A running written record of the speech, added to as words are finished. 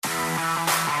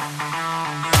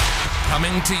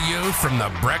Coming to you from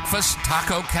the breakfast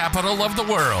taco capital of the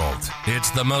world, it's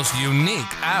the most unique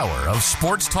hour of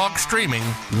sports talk streaming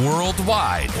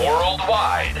worldwide,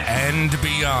 and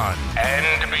beyond,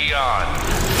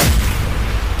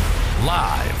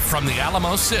 Live from the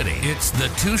Alamo City, it's the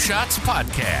Two Shots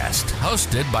Podcast,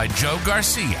 hosted by Joe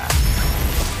Garcia.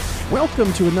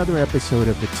 Welcome to another episode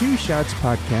of the Two Shots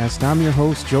Podcast. I'm your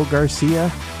host, Joe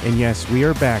Garcia, and yes, we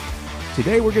are back.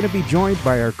 Today we're going to be joined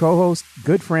by our co-host,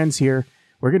 good friends here.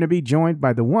 We're going to be joined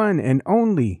by the one and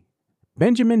only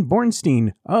Benjamin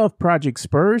Bornstein of Project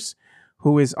Spurs,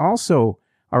 who is also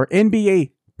our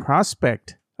NBA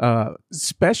prospect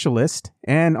specialist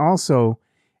and also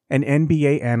an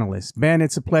NBA analyst. Ben,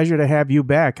 it's a pleasure to have you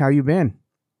back. How you been?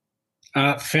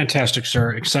 Fantastic,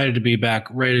 sir. Excited to be back,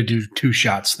 ready to do two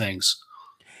shots things.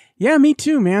 Yeah, me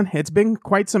too, man. It's been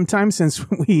quite some time since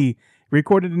we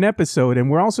recorded an episode,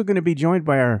 and we're also going to be joined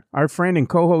by our friend and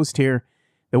co-host here,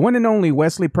 the one and only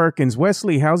Wesley Perkins.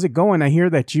 Wesley, how's it going? I hear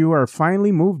that you are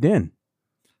finally moved in.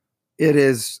 It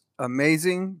is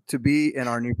amazing to be in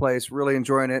our new place. Really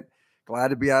enjoying it. Glad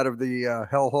to be out of the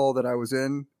hellhole that I was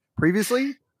in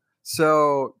previously.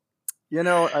 So,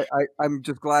 I'm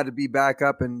just glad to be back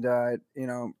up and,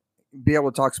 be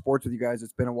able to talk sports with you guys.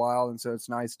 It's been a while, and so it's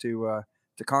nice to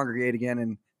congregate again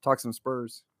and talk some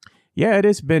Spurs. Yeah, it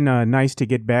has been nice to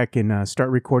get back and start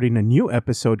recording a new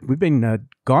episode. We've been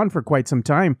gone for quite some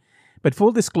time. But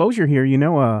full disclosure here,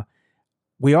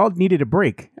 we all needed a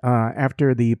break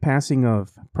after the passing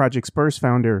of Project Spurs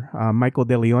founder Michael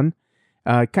De Leon.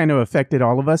 Kind of affected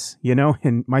all of us,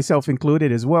 and myself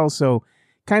included as well. So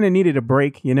kind of needed a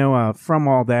break, from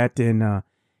all that, and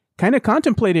kind of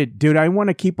contemplated, dude, I want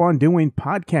to keep on doing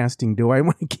podcasting. Do I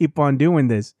want to keep on doing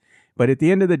this? But at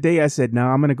the end of the day, I said, no,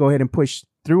 I'm going to go ahead and push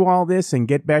through all this and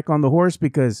get back on the horse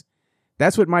because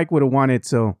that's what Mike would have wanted.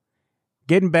 So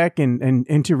getting back and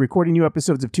into recording new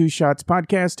episodes of Two Shots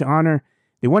Podcast to honor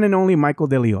the one and only Michael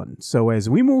De Leon. So as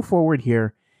we move forward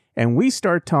here and we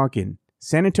start talking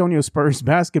San Antonio Spurs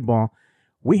basketball,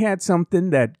 we had something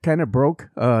that kind of broke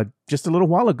just a little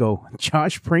while ago.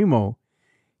 Josh Primo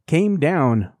came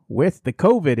down with the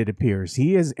COVID, it appears.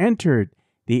 He has entered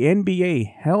the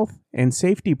NBA health and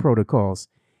safety protocols.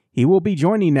 He will be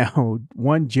joining now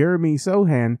one Jeremy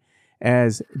Sohan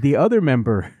as the other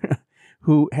member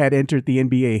who had entered the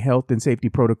NBA health and safety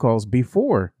protocols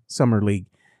before Summer League.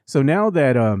 So now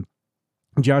that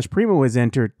Josh Primo has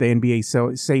entered the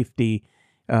NBA safety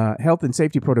health and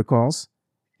safety protocols,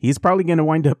 he's probably going to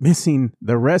wind up missing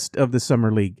the rest of the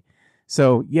Summer League.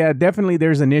 So, yeah, definitely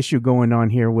there's an issue going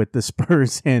on here with the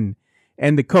Spurs and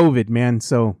the COVID, man.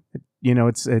 So,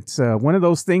 it's one of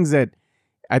those things that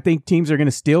I think teams are going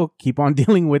to still keep on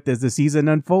dealing with as the season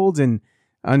unfolds. And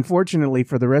unfortunately,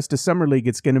 for the rest of Summer League,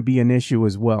 it's going to be an issue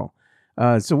as well.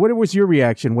 So what was your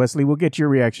reaction, Wesley? We'll get your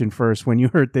reaction first when you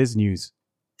heard this news.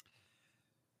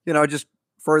 Just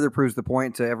further proves the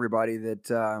point to everybody that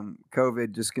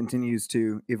COVID just continues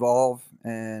to evolve.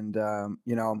 And,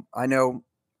 I know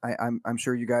I'm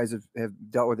sure you guys have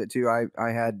dealt with it too.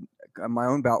 I had my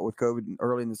own bout with COVID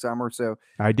early in the summer. So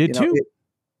I did too.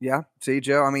 See,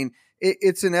 Joe, I mean,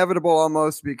 it's inevitable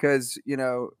almost because,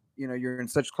 you're in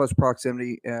such close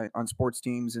proximity on sports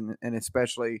teams and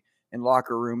especially in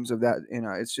locker rooms of that,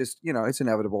 it's just, it's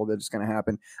inevitable that it's going to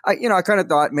happen. I kind of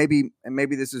thought maybe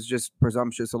this is just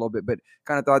presumptuous a little bit, but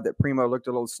kind of thought that Primo looked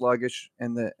a little sluggish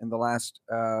in the last,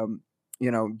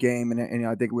 game. And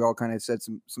I think we all kind of said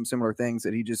some similar things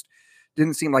that he just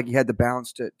didn't seem like he had the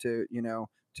bounce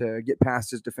to get past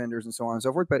his defenders and so on and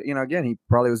so forth. But, again, he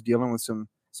probably was dealing with some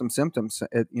symptoms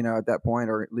at that point,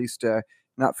 or at least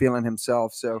not feeling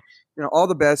himself. So, all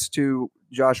the best to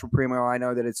Joshua Primo. I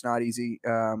know that it's not easy.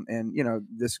 And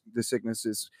this sickness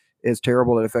is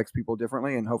terrible. It affects people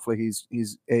differently, and hopefully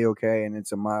he's A-okay and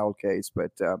it's a mild case.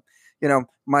 But,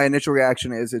 my initial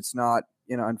reaction is it's not,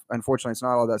 unfortunately it's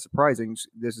not all that surprising.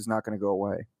 This is not going to go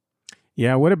away.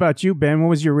 Yeah. What about you, Ben? What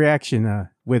was your reaction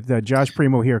with Josh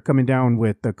Primo here coming down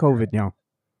with COVID now?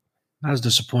 I was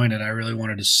disappointed. I really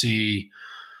wanted to see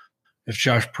if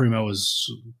Josh Primo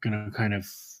was going to kind of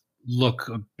look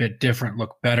a bit different,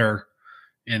 look better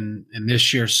in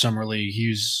this year's Summer League.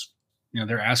 He's,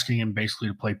 they're asking him basically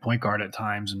to play point guard at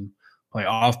times and play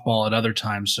off ball at other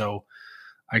times. So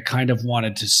I kind of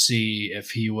wanted to see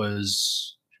if he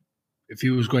was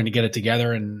going to get it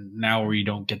together, and now we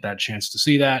don't get that chance to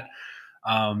see that.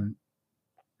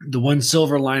 The one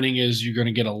silver lining is you're going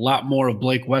to get a lot more of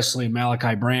Blake Wesley and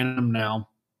Malachi Branham now.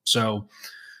 So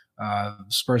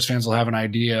Spurs fans will have an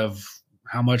idea of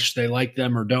how much they like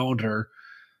them or don't, or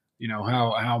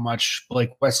how much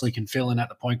Blake Wesley can fill in at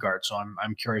the point guard. So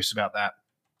I'm curious about that.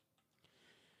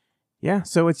 Yeah,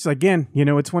 so it's again,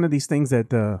 it's one of these things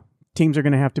that teams are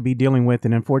going to have to be dealing with,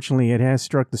 and unfortunately, it has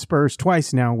struck the Spurs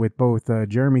twice now with both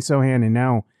Jeremy Sohan and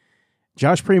now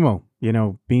Josh Primo,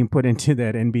 being put into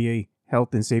that NBA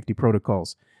health and safety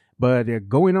protocols. But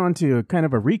going on to kind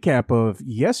of a recap of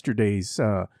yesterday's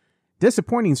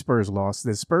disappointing Spurs loss,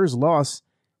 the Spurs loss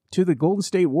to the Golden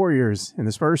State Warriors in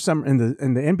the Spurs summer in the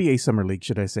NBA Summer League,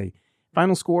 should I say?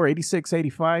 Final score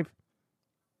 86-85.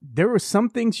 There were some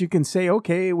things you can say,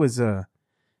 okay, it was a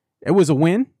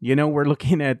win. We're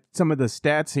looking at some of the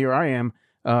stats. Here I am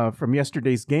from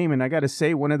yesterday's game, and I got to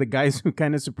say, one of the guys who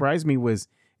kind of surprised me was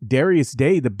Darius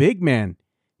Day, the big man.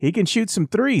 He can shoot some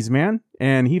threes, man,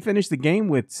 and he finished the game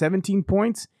with 17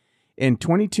 points in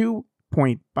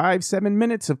 22.57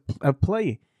 minutes of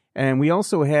play. And we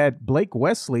also had Blake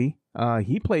Wesley.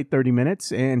 He played 30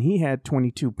 minutes, and he had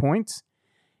 22 points.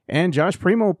 And Josh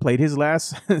Primo played his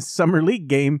last summer league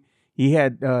game. He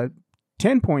had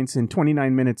 10 points in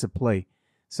 29 minutes of play.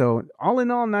 So all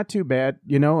in all, not too bad.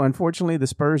 Unfortunately, the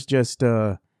Spurs just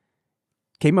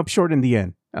came up short in the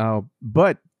end.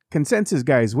 But consensus,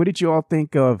 guys, what did you all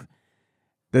think of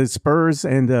the Spurs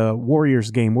and the Warriors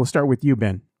game? We'll start with you,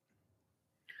 Ben.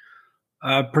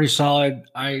 Pretty solid.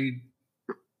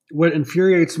 What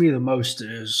infuriates me the most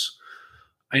is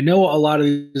I know a lot of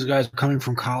these guys are coming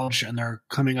from college and they're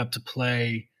coming up to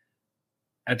play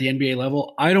at the NBA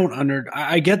level.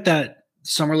 I get that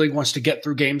Summer League wants to get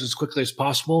through games as quickly as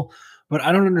possible, but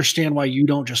I don't understand why you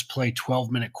don't just play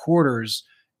 12-minute quarters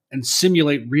and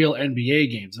simulate real NBA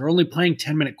games. They're only playing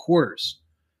 10-minute quarters.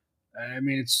 I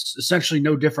mean, it's essentially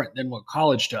no different than what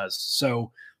college does.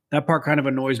 So that part kind of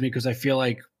annoys me because I feel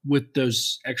like with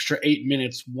those extra 8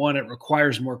 minutes, one, it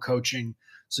requires more coaching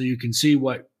so you can see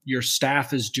what your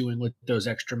staff is doing with those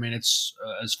extra minutes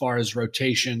as far as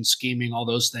rotation, scheming, all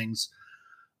those things.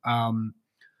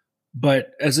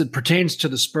 But as it pertains to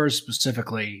the Spurs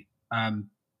specifically,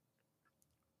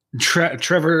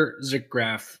 Trevor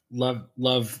Zickgraf,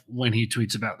 love when he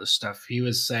tweets about this stuff. He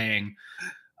was saying,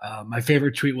 my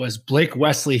favorite tweet was, Blake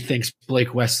Wesley thinks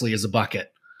Blake Wesley is a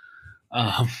bucket.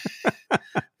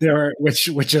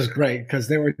 Which is great because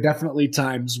there were definitely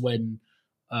times when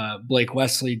Blake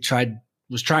Wesley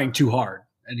was trying too hard,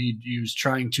 and he was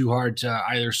trying too hard to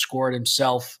either score it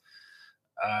himself,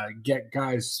 get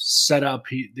guys set up.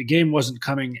 The game wasn't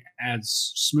coming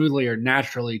as smoothly or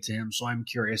naturally to him, so I'm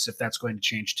curious if that's going to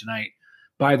change tonight.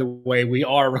 By the way, we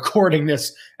are recording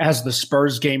this as the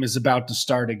Spurs game is about to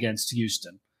start against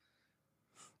Houston.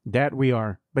 That we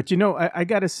are. But, I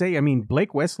got to say, I mean,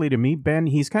 Blake Wesley, to me, Ben,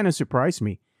 he's kind of surprised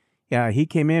me. Yeah, he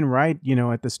came in right,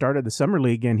 at the start of the Summer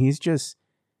League, and he's just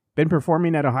been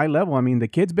performing at a high level. I mean, the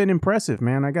kid's been impressive,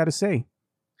 man, I got to say.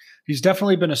 He's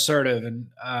definitely been assertive, and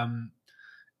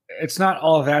it's not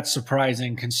all that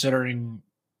surprising considering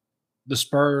the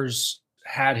Spurs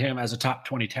had him as a top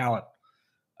 20 talent.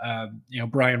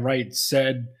 Brian Wright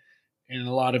said in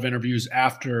a lot of interviews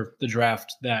after the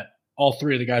draft that all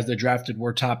three of the guys they drafted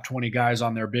were top 20 guys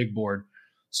on their big board.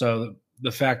 So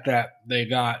the fact that they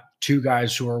got two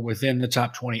guys who are within the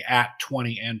top 20 at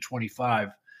 20 and 25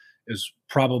 is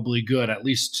probably good, at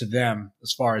least to them,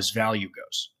 as far as value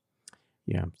goes.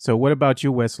 Yeah. So what about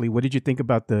you, Wesley? What did you think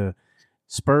about the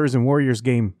Spurs and Warriors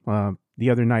game the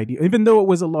other night? Even though it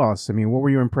was a loss, I mean, what were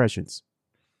your impressions?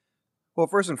 Well,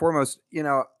 first and foremost,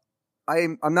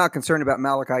 I'm not concerned about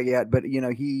Malachi yet, but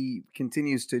he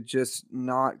continues to just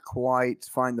not quite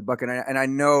find the bucket, and I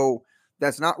know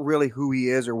that's not really who he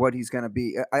is or what he's going to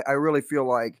be. I really feel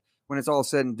like when it's all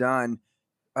said and done,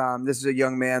 this is a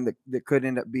young man that could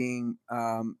end up being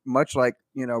much like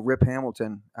Rip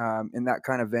Hamilton in that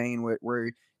kind of vein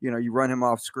where you run him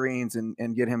off screens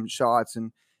and get him shots,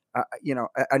 and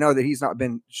I know that he's not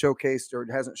been showcased or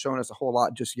hasn't shown us a whole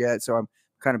lot just yet, so I'm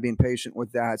kind of being patient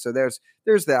with that. So there's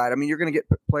that. I mean, you're going to get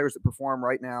players that perform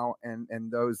right now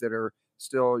and those that are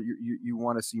still you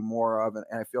want to see more of. And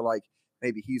I feel like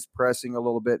maybe he's pressing a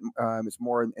little bit. It's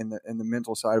more in the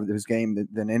mental side of his game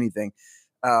than anything.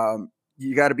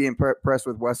 You got to be impressed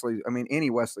with Wesley. I mean, any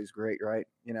Wesley's great, right?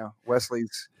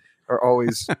 Wesley's are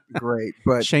always great,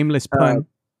 but shameless pun.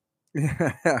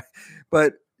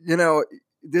 But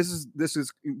this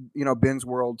is Ben's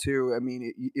world too. I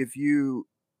mean,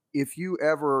 if you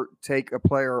ever take a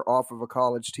player off of a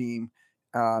college team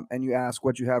and you ask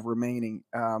what you have remaining,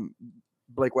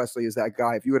 Blake Wesley is that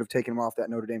guy. If you would have taken him off that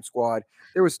Notre Dame squad,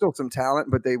 there was still some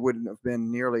talent, but they wouldn't have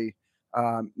been nearly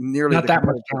not that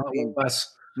much talent.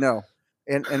 Wes. No,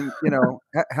 and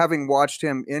having watched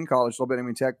him in college a little bit, I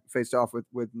mean, Tech faced off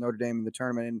with Notre Dame in the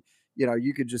tournament, and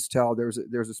you could just tell there's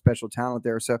a special talent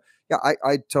there. So yeah,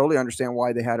 I totally understand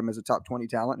why they had him as a top 20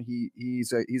 talent.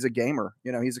 He's a gamer.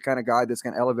 He's the kind of guy that's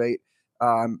going to elevate.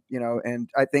 And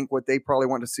I think what they probably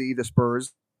want to see the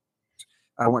Spurs.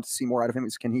 I want to see more out of him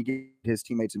is, can he get his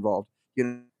teammates involved?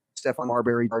 Stephon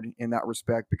Marbury in that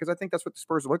respect, because I think that's what the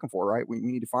Spurs are looking for, right? We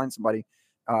need to find somebody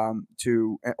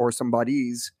or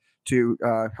somebodies to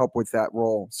help with that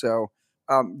role. So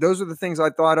those are the things I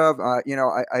thought of. I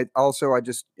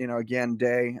just, again,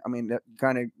 Day, I mean, that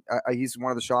kind of, he's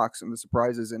one of the shocks and the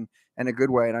surprises in a good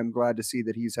way. And I'm glad to see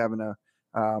that he's having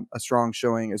a strong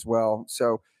showing as well.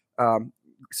 So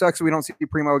sucks we don't see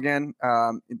Primo again.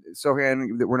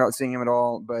 Sochan, that we're not seeing him at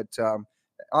all. But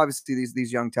obviously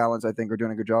these young talents, I think, are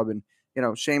doing a good job. And,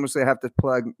 shamelessly, I have to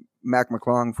plug Mac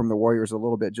McClung from the Warriors a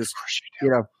little bit. Just,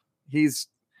 he's,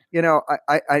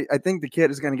 I think the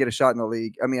kid is going to get a shot in the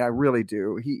league. I mean, I really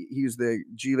do. He's the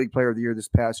G League Player of the Year this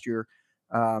past year.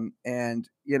 And,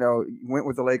 went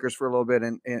with the Lakers for a little bit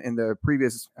in the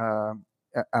previous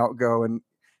outgo. And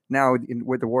now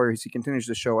with the Warriors, he continues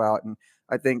to show out. And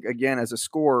I think, again, as a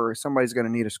scorer, somebody's going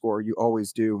to need a scorer. You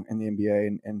always do in the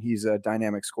NBA, and he's a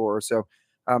dynamic scorer. So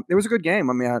it was a good game.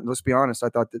 I mean, let's be honest. I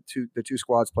thought the two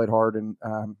squads played hard, and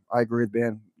I agree with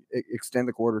Ben. Extend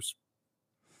the quarters.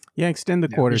 Yeah, extend the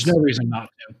quarters. There's no reason not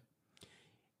to.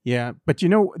 Yeah, but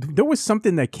there was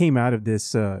something that came out of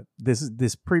this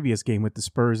this previous game with the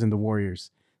Spurs and the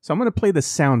Warriors. So I'm going to play the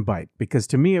soundbite, because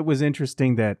to me it was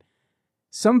interesting that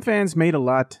some fans made a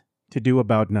lot to do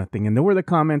about nothing, and there were the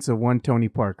comments of one Tony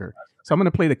Parker. So I'm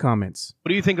going to play the comments. What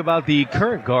do you think about the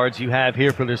current guards you have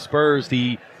here for the Spurs,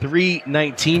 the 3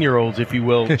 19-year-olds, if you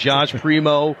will, Josh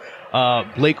Primo,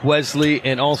 Blake Wesley,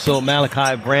 and also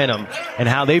Malachi Branham, and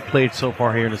how they played so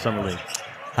far here in the Summer League?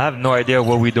 I have no idea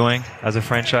what we're doing as a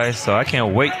franchise, so I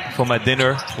can't wait for my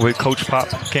dinner with Coach Pop.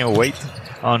 Can't wait.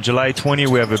 On July 20,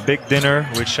 we have a big dinner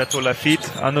with Chateau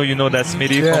Lafite. I know you know that,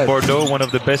 Smitty, from Bordeaux, one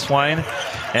of the best wine.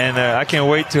 And I can't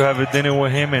wait to have a dinner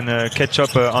with him and catch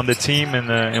up on the team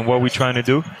and what we're trying to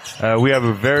do. We have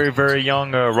a very, very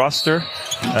young roster.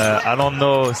 I don't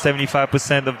know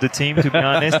 75% of the team, to be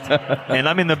honest. And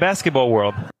I'm in the basketball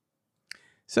world.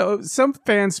 So some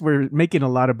fans were making a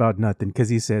lot about nothing, because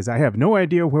he says, I have no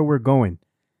idea where we're going.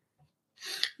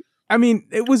 I mean,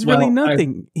 it was really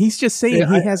nothing. He's just saying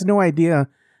he has no idea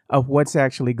of what's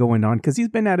actually going on, because he's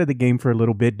been out of the game for a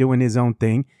little bit doing his own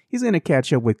thing. He's going to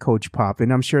catch up with Coach Pop,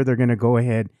 and I'm sure they're going to go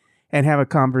ahead and have a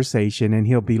conversation, and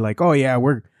he'll be like, oh, yeah,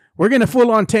 we're going to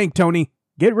full on tank, Tony.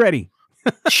 Get ready.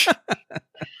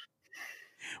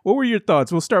 What were your thoughts?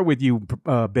 We'll start with you,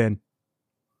 Ben.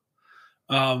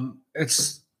 I'm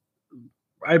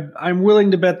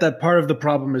willing to bet that part of the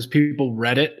problem is people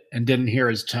read it and didn't hear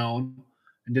his tone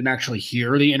and didn't actually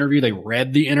hear the interview. They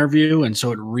read the interview, and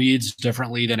so it reads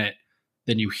differently than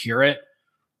you hear it.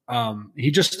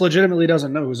 He just legitimately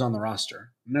doesn't know who's on the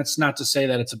roster, and that's not to say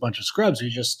that it's a bunch of scrubs.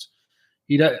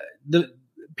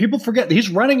 People forget that he's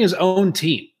running his own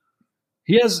team.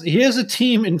 He has a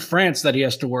team in France that he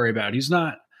has to worry about. He's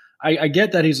not. I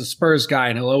get that he's a Spurs guy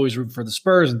and he'll always root for the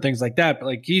Spurs and things like that, but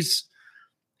like he's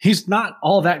not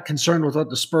all that concerned with what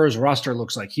the Spurs roster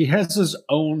looks like. He has his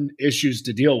own issues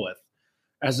to deal with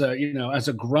as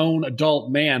a grown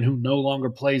adult man who no longer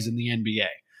plays in the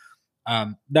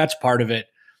NBA. That's part of it.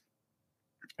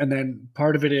 And then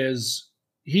part of it is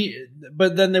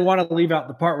but then they want to leave out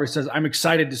the part where he says, I'm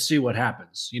excited to see what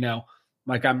happens.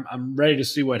 Like I'm ready to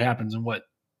see what happens and what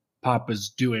Pop is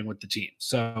doing with the team.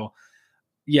 So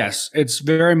yes, it's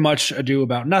very much ado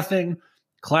about nothing.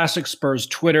 Classic Spurs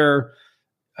Twitter.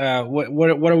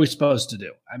 What are we supposed to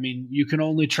do? I mean, you can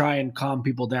only try and calm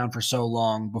people down for so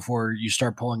long before you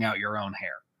start pulling out your own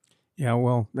hair. Yeah,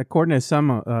 well, according to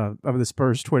some of the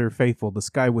Spurs Twitter faithful, the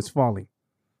sky was falling.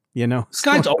 The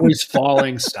sky's always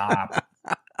falling. Stop.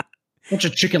 Bunch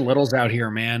of Chicken Littles out here,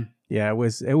 man. Yeah, it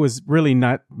was really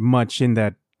not much in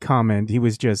that comment. He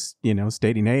was just,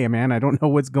 stating, hey, man, I don't know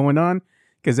what's going on.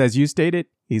 Because as you stated,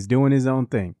 he's doing his own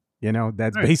thing.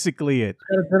 That's right. Basically it.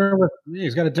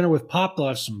 He's got a dinner with Pop. They'll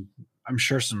have I'm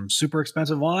sure some super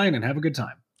expensive wine and have a good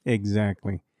time.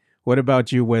 Exactly. What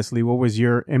about you, Wesley? What was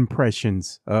your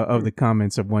impressions of the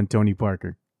comments of one Tony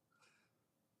Parker?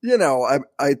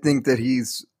 I think that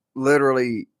he's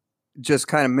literally just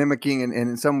kind of mimicking and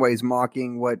in some ways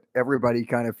mocking what everybody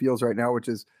kind of feels right now, which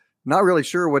is not really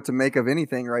sure what to make of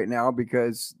anything right now,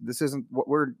 because this isn't what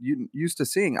we're used to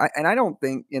seeing. I don't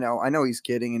think, I know he's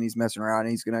kidding and he's messing around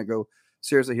and he's going to go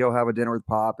seriously. He'll have a dinner with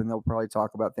Pop and they'll probably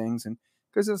talk about things, and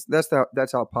because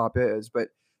that's how Pop is. But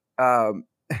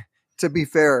to be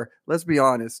fair, let's be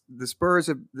honest. The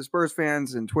Spurs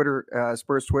fans and Twitter,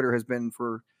 Spurs Twitter has been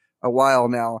for a while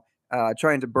now.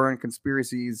 trying to burn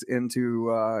conspiracies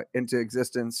into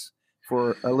existence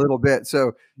for a little bit.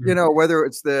 So, whether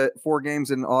it's the 4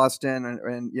 games in Austin and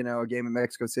a game in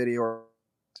Mexico City, or,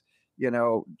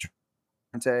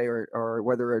 or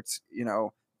whether it's,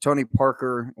 Tony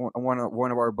Parker, one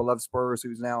of our beloved Spurs,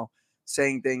 who's now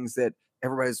saying things that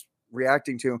everybody's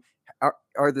reacting to.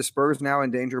 Are the Spurs now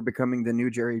in danger of becoming the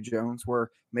new Jerry Jones, where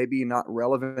maybe not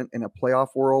relevant in a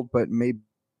playoff world, but maybe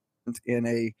in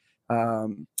a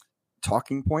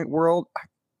talking point world?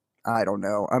 I don't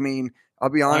know. I mean, I'll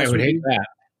be honest. I would hate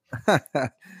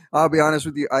that. I'll be honest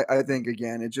with you. I think,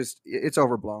 again, it's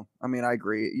overblown. I mean, I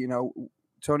agree.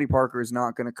 Tony Parker is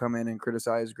not going to come in and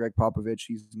criticize Greg Popovich.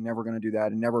 He's never going to do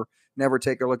that, and never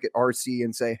take a look at RC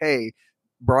and say, "Hey,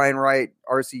 Brian Wright,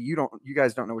 RC, you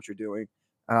guys don't know what you're doing."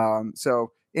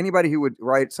 So anybody who would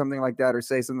write something like that or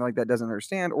say something like that doesn't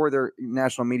understand, or they're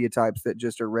national media types that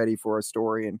just are ready for a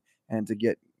story and to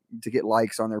get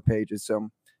likes on their pages. So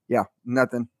yeah,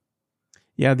 nothing.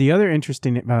 Yeah, the other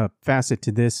interesting facet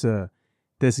to this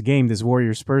game, this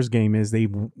Warriors Spurs game, is they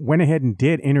went ahead and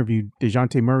did interview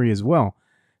DeJounte Murray as well.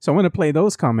 So I want to play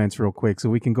those comments real quick so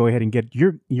we can go ahead and get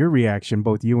your reaction,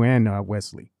 both you and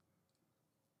Wesley.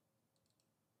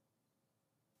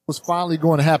 Was finally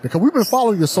going to happen, because we've been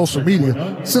following your social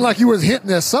media. It seemed like you were hinting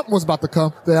that something was about to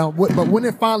come down, but when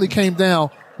it finally came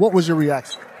down, what was your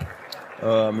reaction?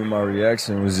 My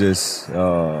reaction was just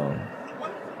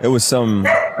it was something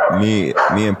me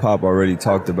and Pop already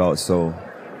talked about, so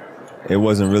it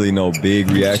wasn't really no big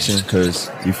reaction, because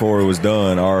before it was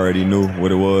done, I already knew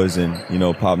what it was, and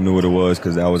Pop knew what it was,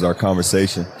 because that was our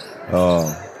conversation.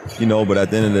 But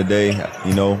at the end of the day,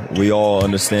 we all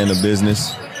understand the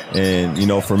business.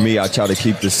 And, for me, I try to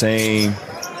keep the same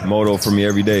motto for me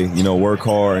every day, work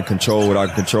hard and control what I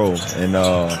can control. And,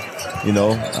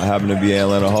 I happen to be an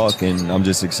Atlanta Hawk, and I'm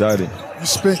just excited. You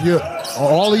spent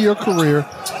all of your career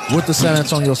with the San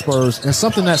Antonio Spurs, and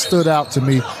something that stood out to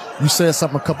me, you said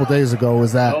something a couple days ago,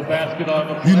 is that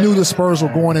you knew the Spurs were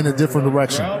going in a different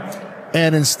direction.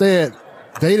 And instead,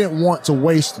 they didn't want to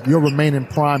waste your remaining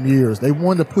prime years. They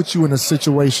wanted to put you in a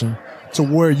situation to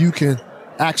where you can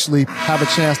actually have a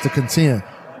chance to contend.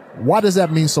 Why does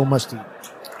that mean so much to you?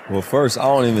 Well, first, I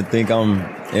don't even think I'm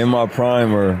in my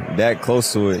prime or that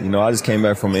close to it. I just came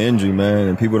back from an injury, man,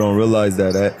 and people don't realize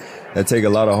that take a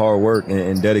lot of hard work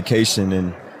and dedication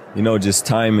and, just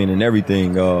timing and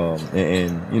everything.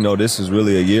 And this is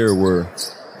really a year where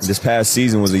this past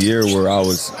season was a year where I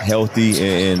was healthy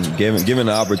and given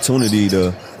the opportunity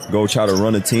to go try to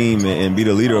run a team and be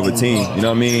the leader of a team. You know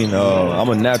what I mean? I'm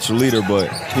a natural leader, but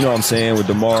you know what I'm saying, with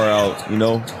DeMar out,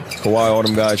 Kawhi, all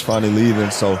them guys finally leaving.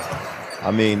 So,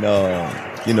 I mean,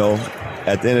 at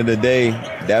the end of the day,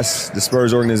 that's the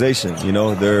Spurs organization.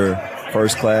 They're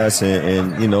first class,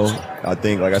 and I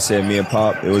think, like I said, me and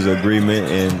Pop, it was an agreement,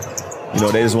 and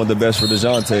they just want the best for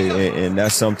DeJounte, and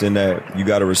that's something that you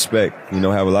got to respect.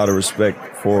 Have a lot of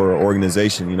respect for an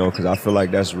organization, because I feel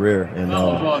like that's rare, and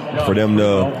for them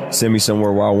to send me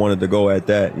somewhere where I wanted to go at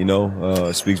that,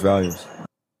 speaks volumes.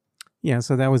 Yeah,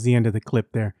 so that was the end of the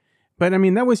clip there. But I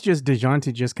mean, that was just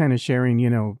DeJounte just kind of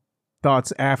sharing,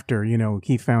 thoughts after,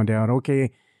 he found out,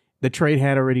 okay, the trade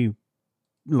had already,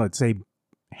 let's say,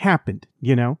 happened,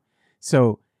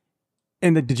 So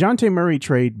in the DeJounte Murray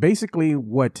trade, basically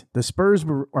what the Spurs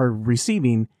are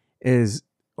receiving is,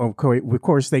 of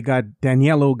course, they got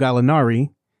Danilo Gallinari,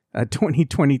 a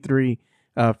 2023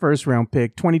 first-round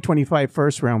pick, 2025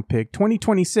 first-round pick,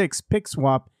 2026 pick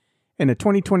swap, and a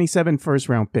 2027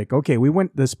 first-round pick. Okay,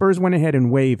 the Spurs went ahead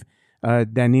and waived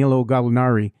Danilo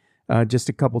Gallinari just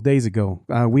a couple days ago.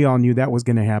 We all knew that was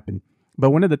going to happen. But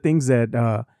one of the things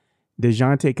that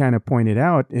DeJounte kind of pointed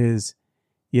out is,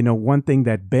 one thing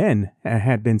that Ben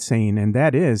had been saying, and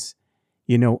that is,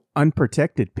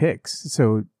 unprotected picks.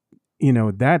 So,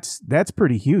 that's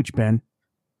pretty huge, Ben.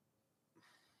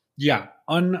 Yeah,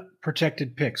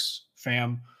 unprotected picks,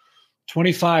 fam.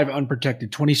 25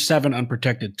 unprotected, 27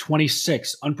 unprotected,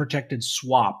 26 unprotected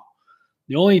swap.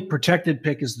 The only protected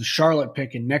pick is the Charlotte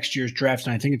pick in next year's draft,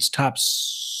 and I think it's top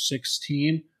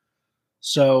 16.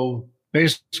 So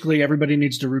basically, everybody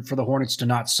needs to root for the Hornets to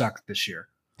not suck this year.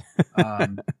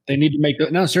 They need to make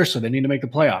they need to make the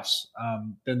playoffs.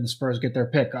 Then the Spurs get their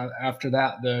pick. After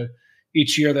that,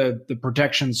 each year the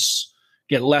protections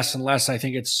get less and less. I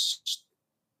think it's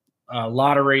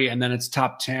lottery, and then it's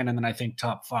top 10, and then I think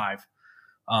top 5.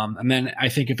 And then I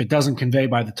think if it doesn't convey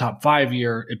by the top 5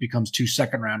 year, it becomes 2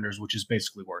 second-rounders, which is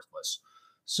basically worthless.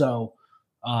 So,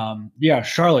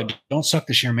 Charlotte, don't suck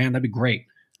this year, man. That'd be great.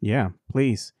 Yeah,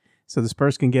 please. So the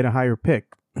Spurs can get a higher pick.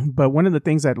 But one of the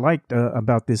things I liked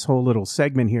about this whole little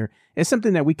segment here is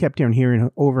something that we kept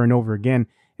hearing over and over again,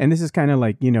 And this is kind of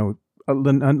like,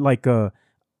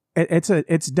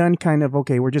 it's done kind of,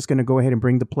 okay, we're just going to go ahead and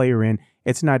bring the player in.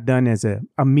 It's not done as a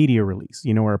media release,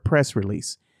 or a press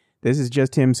release. This is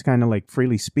just him kind of like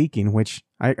freely speaking, which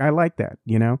I like that,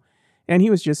 And he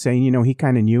was just saying, he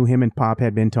kind of knew him and Pop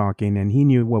had been talking and he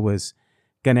knew what was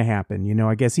going to happen.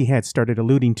 I guess he had started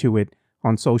alluding to it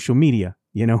on social media,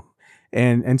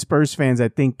 and Spurs fans, I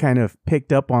think, kind of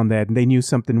picked up on that and they knew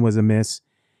something was amiss.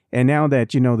 And now that,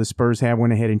 the Spurs have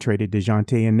went ahead and traded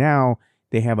DeJounte and now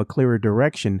they have a clearer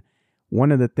direction.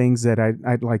 One of the things that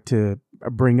I'd like to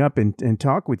bring up and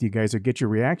talk with you guys or get your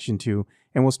reaction to,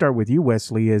 and we'll start with you,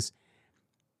 Wesley, is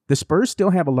the Spurs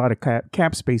still have a lot of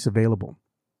cap space available.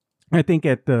 I think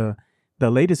at the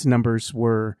latest numbers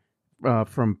were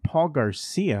from Paul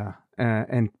Garcia,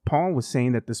 and Paul was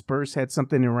saying that the Spurs had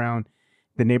something around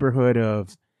the neighborhood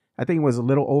of, I think it was a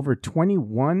little over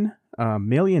 $21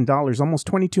 million, almost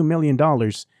 $22 million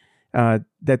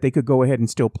that they could go ahead and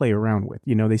still play around with.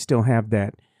 They still have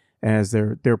that as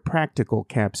their practical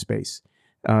cap space.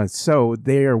 So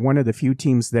they are one of the few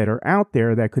teams that are out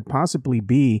there that could possibly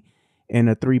be in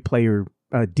a 3-player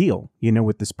deal,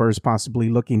 with the Spurs possibly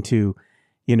looking to,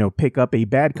 pick up a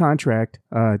bad contract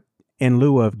in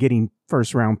lieu of getting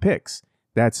first-round picks.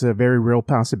 That's a very real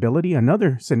possibility.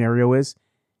 Another scenario is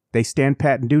they stand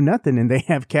pat and do nothing and they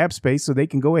have cap space so they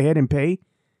can go ahead and pay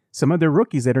some of their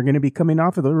rookies that are going to be coming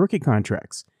off of the rookie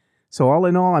contracts. So all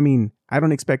in all, I mean, I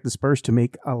don't expect the Spurs to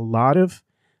make a lot of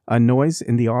noise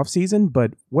in the offseason,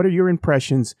 but what are your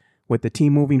impressions with the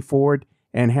team moving forward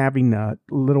and having a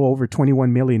little over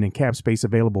 $21 million in cap space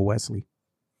available, Wesley?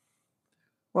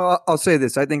 Well, I'll say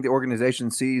this. I think the organization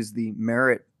sees the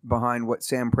merit behind what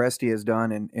Sam Presti has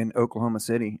done in Oklahoma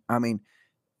City. I mean,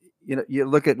 you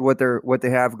look at what they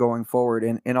have going forward,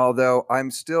 and although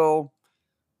I'm still,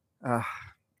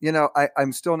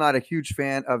 I'm still not a huge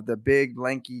fan of the big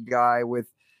lanky guy with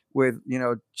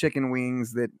chicken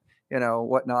wings that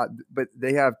whatnot, but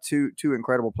they have two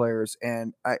incredible players,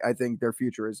 and I think their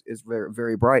future is very,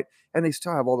 very bright, and they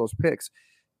still have all those picks.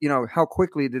 How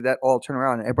quickly did that all turn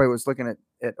around? And everybody was looking at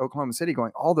Oklahoma City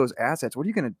going, all those assets, what are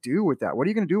you going to do with that? What are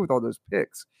you going to do with all those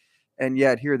picks? And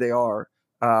yet here they are,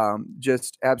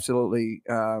 just absolutely,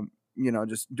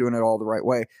 just doing it all the right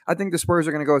way. I think the Spurs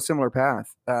are going to go a similar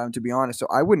path, to be honest. So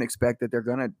I wouldn't expect that they're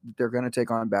going to take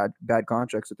on bad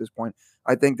contracts at this point.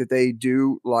 I think that they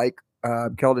do like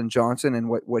Keldon Johnson and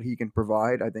what he can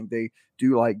provide. I think they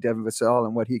do like Devin Vassell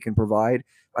and what he can provide.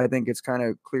 I think it's kind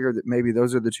of clear that maybe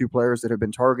those are the two players that have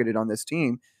been targeted on this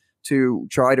team to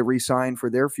try to re-sign for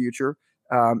their future.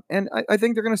 And I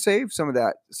think they're going to save some of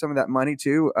that money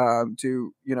too,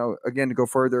 again, to go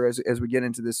further as we get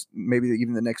into this, maybe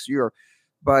even the next year.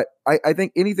 But I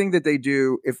think anything that they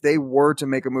do, if they were to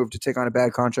make a move to take on a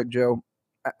bad contract, Joe,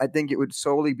 I think it would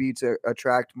solely be to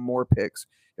attract more picks.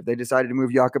 If they decided to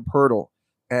move Jakob Poeltl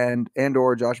and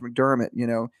or Josh McDermott,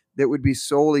 that would be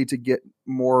solely to get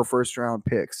more first round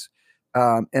picks.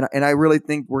 And I really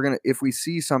think if we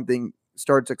see something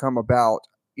start to come about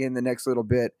in the next little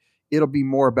bit, it'll be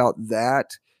more about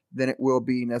that than it will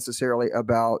be necessarily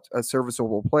about a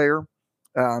serviceable player.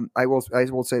 I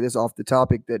will say this off the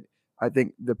topic that I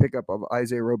think the pickup of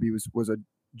Isaiah Roby was a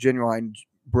genuine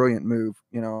brilliant move.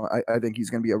 I think he's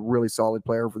going to be a really solid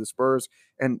player for the Spurs,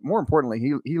 and more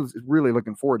importantly, he's really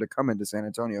looking forward to coming to San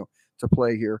Antonio to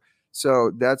play here.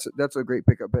 So that's a great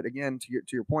pickup. But again, to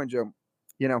your point, Joe,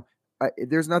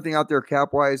 there's nothing out there cap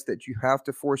wise that you have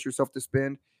to force yourself to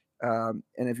spend. And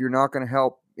if you're not going to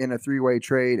help in a 3-way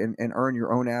trade and earn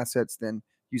your own assets, then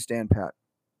you stand pat.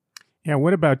 Yeah.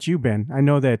 What about you, Ben? I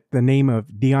know that the name of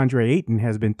DeAndre Ayton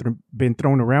has been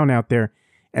thrown around out there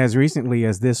as recently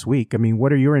as this week. I mean,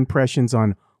 what are your impressions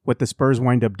on what the Spurs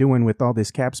wind up doing with all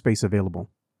this cap space available?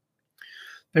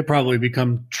 They probably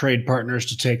become trade partners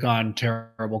to take on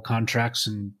terrible contracts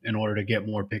in order to get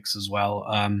more picks as well.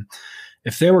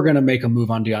 If they were going to make a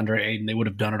move on DeAndre Ayton, they would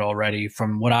have done it already.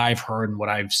 From what I've heard and what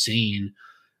I've seen,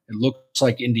 it looks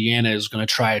like Indiana is going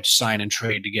to try to sign and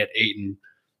trade to get Ayton.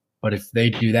 But if they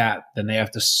do that, then they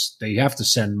have to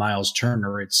send Miles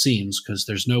Turner, it seems, because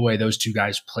there's no way those two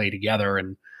guys play together.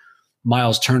 And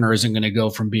Miles Turner isn't going to go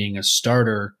from being a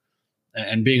starter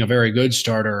and being a very good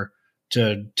starter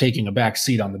to taking a back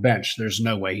seat on the bench. There's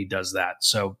no way he does that.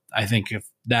 So I think if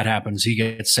that happens, he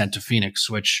gets sent to Phoenix,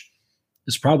 which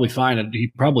is probably fine.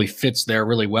 He probably fits there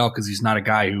really well because he's not a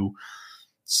guy who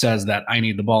says that I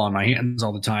need the ball in my hands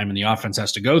all the time and the offense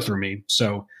has to go through me.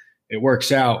 So it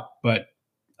works out. But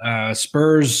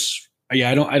Spurs,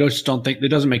 I just don't think it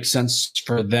doesn't make sense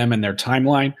for them and their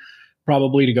timeline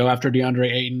probably to go after DeAndre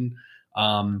Ayton.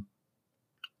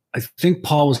 I think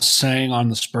Paul was saying on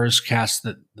the Spurs cast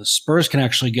that the Spurs can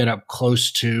actually get up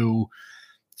close to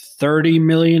 30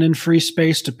 million in free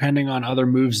space, depending on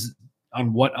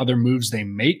what other moves they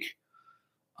make.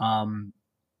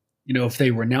 If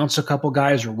they renounce a couple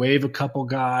guys or waive a couple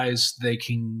guys, they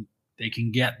can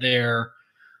get there.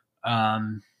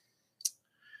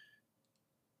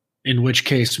 In which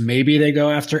case, maybe they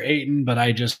go after Ayton. But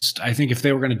I think if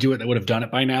they were going to do it, they would have done it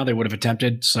by now. They would have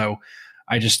attempted. So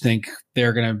I just think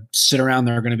they're going to sit around.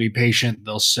 They're going to be patient.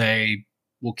 They'll say,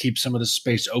 we'll keep some of the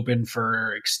space open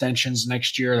for extensions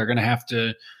next year. They're going to have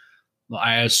to –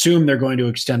 I assume they're going to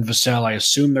extend Vassell. I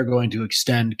assume they're going to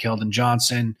extend Keldon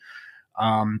Johnson.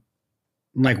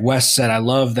 Like Wes said, I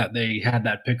love that they had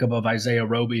that pickup of Isaiah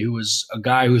Roby, who was a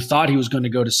guy who thought he was going to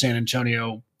go to San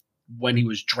Antonio when he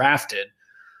was drafted.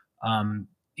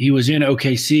 He was in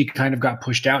OKC, kind of got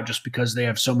pushed out just because they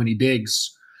have so many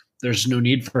bigs. There's no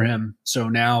need for him. So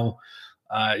now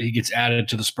he gets added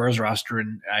to the Spurs roster,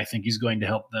 and I think he's going to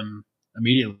help them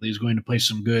immediately. He's going to play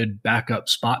some good backup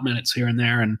spot minutes here and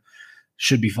there and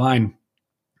should be fine.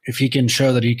 If he can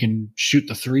show that he can shoot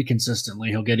the three consistently,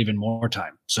 he'll get even more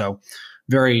time. So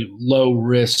very low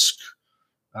risk,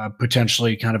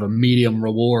 potentially kind of a medium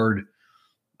reward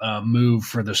move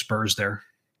for the Spurs there.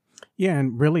 Yeah,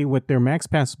 and really what their max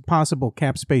possible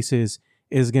cap space is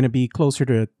going to be closer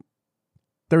to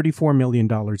 $34 million.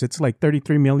 It's like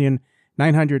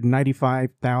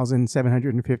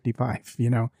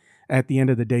 $33,995,755, at the end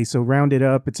of the day. So round it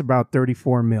up, it's about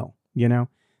 34 mil,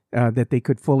 that they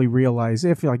could fully realize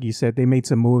if, like you said, they made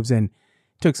some moves and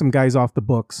took some guys off the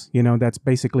books. That's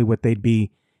basically what they'd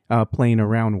be playing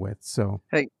around with. So,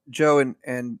 hey, Joe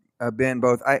and Ben,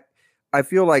 both. I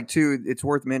feel like too, it's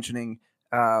worth mentioning.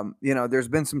 There's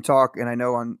been some talk, and I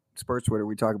know on Spurs Twitter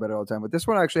we talk about it all the time, but this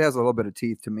one actually has a little bit of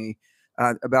teeth to me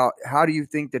about how do you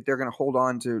think that they're going to hold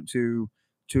on to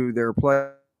their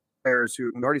players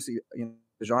who we already see,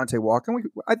 DeJounte walk, and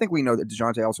I think we know that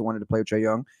DeJounte also wanted to play with Trae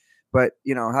Young. But,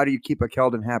 how do you keep a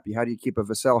Keldon happy? How do you keep a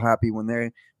Vassell happy when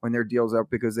their deal's up,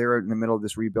 because they're in the middle of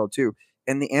this rebuild too?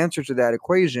 And the answer to that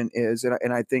equation is,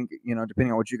 and I think,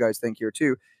 depending on what you guys think here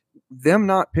too, them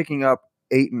not picking up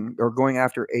Ayton or going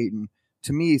after Ayton,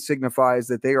 to me, signifies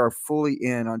that they are fully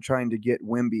in on trying to get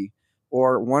Wemby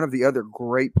or one of the other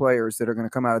great players that are going to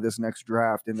come out of this next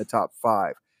draft in the top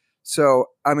 5. So,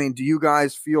 do you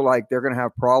guys feel like they're going to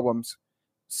have problems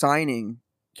signing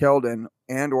Keldon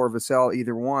and or Vassell,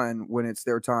 either one, when it's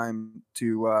their time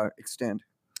to extend?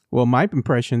 Well, my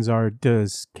impressions are,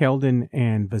 does Keldon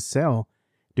and Vassell,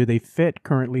 do they fit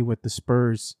currently with the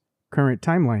Spurs' current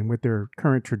timeline, with their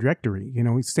current trajectory?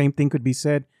 Same thing could be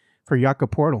said for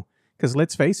Jakob Poeltl. Because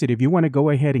let's face it, if you want to go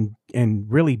ahead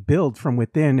and really build from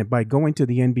within by going to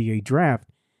the NBA draft,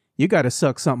 you got to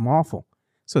suck something awful.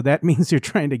 So that means you're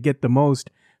trying to get the most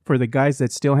for the guys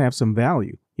that still have some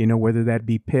value, whether that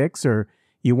be picks or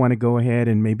you want to go ahead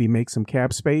and maybe make some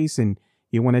cap space and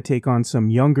you want to take on some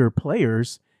younger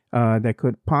players that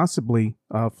could possibly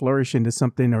flourish into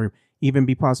something or even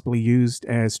be possibly used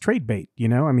as trade bait.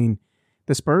 The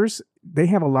Spurs, they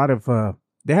have a lot of work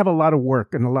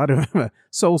and a lot of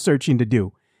soul searching to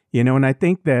do, and I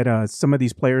think that some of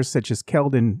these players such as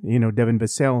Keldon, Devin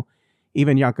Vassell,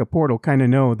 even Jakob Poeltl kind of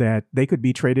know that they could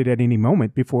be traded at any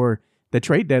moment before the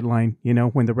trade deadline,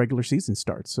 when the regular season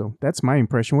starts. So that's my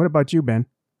impression. What about you, Ben?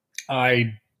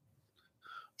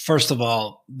 First of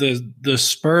all, the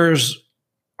Spurs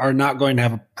are not going to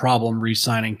have a problem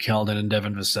re-signing Keldon and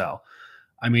Devin Vassell.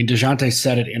 DeJounte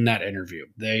said it in that interview.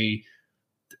 They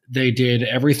did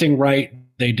everything right.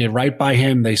 They did right by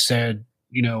him. They said,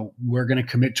 we're going to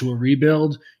commit to a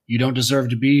rebuild. You don't deserve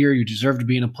to be here. You deserve to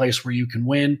be in a place where you can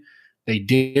win. They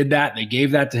did that. They gave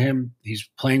that to him. He's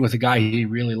playing with a guy he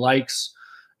really likes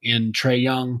in Trae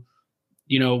Young.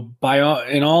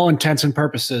 In all intents and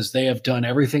purposes, they have done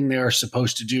everything they are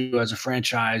supposed to do as a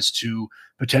franchise to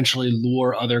potentially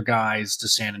lure other guys to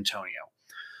San Antonio.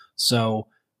 So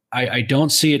I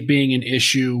don't see it being an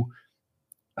issue.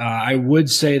 I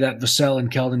would say that Vassell and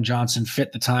Keldon Johnson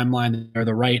fit the timeline. They're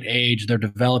the right age. They're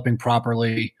developing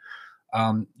properly.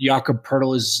 Jakob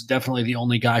Poeltl is definitely the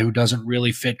only guy who doesn't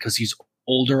really fit because he's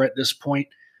older at this point.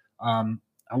 I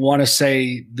want to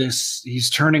say he's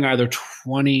turning either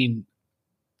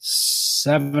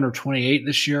 27 or 28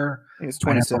 this year. I think it's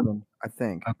 27, I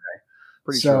think. Okay.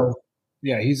 Pretty sure.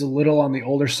 Yeah, he's a little on the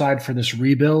older side for this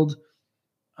rebuild.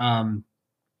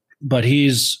 But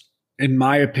he's, in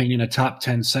my opinion, a top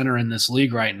 10 center in this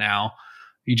league right now.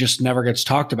 He just never gets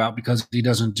talked about because he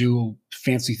doesn't do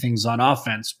fancy things on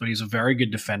offense, but he's a very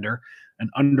good defender, an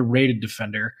underrated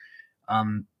defender.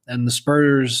 And the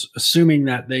Spurs, assuming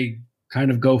that they kind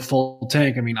of go full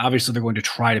tank. I mean, obviously they're going to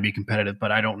try to be competitive,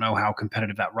 but I don't know how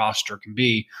competitive that roster can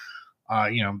be.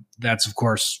 That's of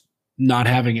course not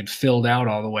having it filled out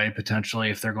all the way potentially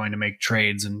if they're going to make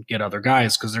trades and get other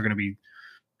guys, because they're going to be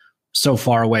so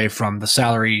far away from the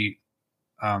salary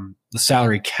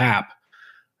cap.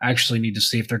 I actually need to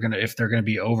see if they're going to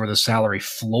be over the salary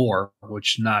floor,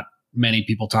 which not many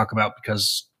people talk about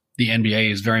because the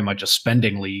NBA is very much a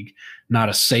spending league, not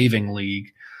a saving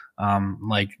league,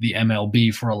 like the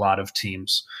MLB for a lot of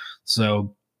teams.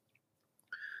 So,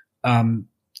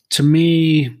 to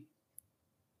me,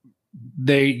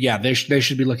 they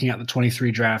should be looking at the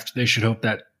 23 draft. They should hope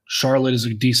that Charlotte is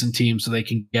a decent team so they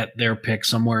can get their pick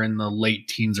somewhere in the late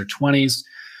teens or 20s.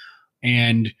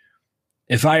 And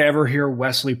if I ever hear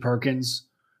Wesley Perkins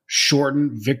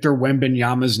shorten Victor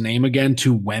Wembanyama's name again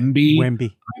to Wemby,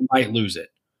 I might lose it.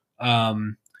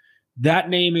 That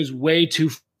name is way too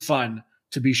fun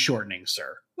to be shortening,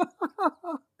 sir.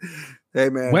 Hey,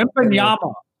 man.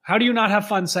 Wembanyama. How do you not have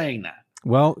fun saying that?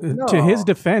 Well, to his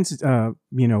defense,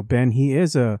 Ben, he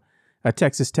is a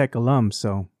Texas Tech alum,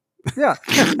 so. Yeah.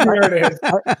 There it is.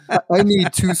 I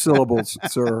need 2 syllables,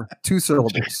 sir. 2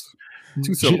 syllables.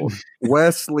 2 syllables.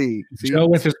 Wesley. See? Joe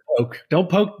with his poke. Don't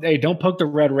poke. Hey, don't poke the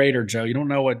Red Raider, Joe. You don't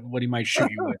know what he might shoot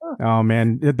you with. Oh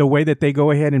man, the way that they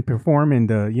go ahead and perform in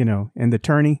the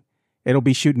tourney, it'll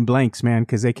be shooting blanks, man,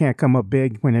 because they can't come up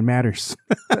big when it matters.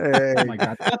 Hey. Oh my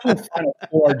God, that's what Final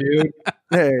Four, dude.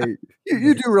 Hey,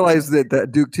 you do realize that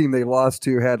Duke team they lost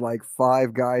to had like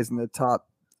 5 guys in the top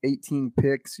 18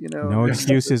 picks. No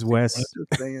excuses, Wes. Just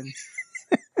saying.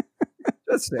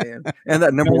 Just saying. And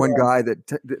that number 1 guy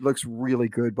that looks really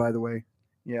good, by the way.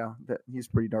 Yeah, he's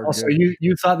pretty darn also, good.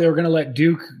 you thought they were going to let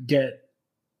Duke get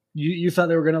 – you thought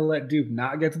they were going to let Duke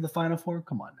not get to the Final Four?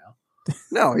 Come on now.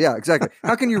 No, yeah, exactly.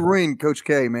 How can you ruin Coach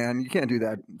K, man? You can't do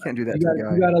that. You can't do that to the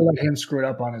guy. You got to let him screw it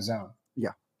up on his own.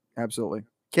 Yeah, absolutely.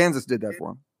 Kansas did that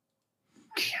for him.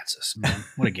 Kansas, man.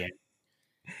 What a game.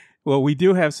 Well, we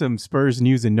do have some Spurs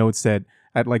news and notes that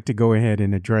I'd like to go ahead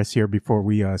and address here before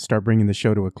we start bringing the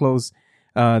show to a close.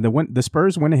 The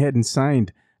Spurs went ahead and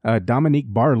signed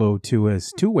Dominique Barlow to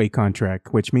his 2-way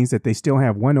contract, which means that they still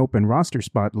have 1 open roster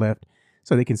spot left,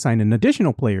 so they can sign an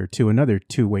additional player to another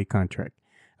 2-way contract.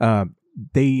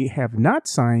 They have not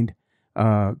signed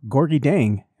Gorgui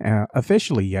Dieng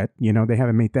officially yet. They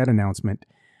haven't made that announcement.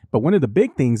 But one of the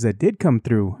big things that did come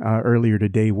through earlier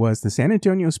today was the San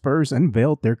Antonio Spurs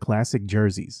unveiled their classic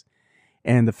jerseys.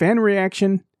 And the fan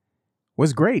reaction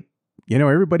was great.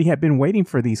 Everybody had been waiting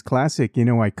for these classic,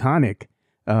 iconic,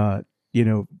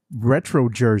 retro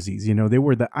jerseys. They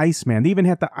were the Iceman. They even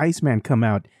had the Iceman come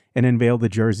out and unveil the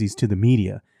jerseys to the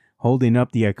media, holding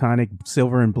up the iconic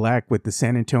silver and black with the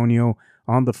San Antonio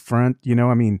on the front.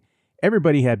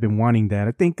 Everybody had been wanting that.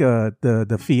 I think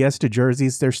the Fiesta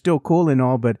jerseys, they're still cool and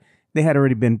all, but they had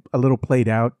already been a little played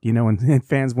out, and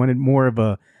fans wanted more of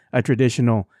a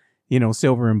traditional,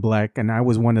 silver and black. And I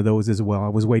was one of those as well. I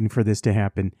was waiting for this to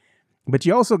happen. But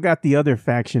you also got the other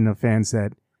faction of fans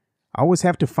that always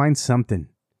have to find something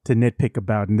to nitpick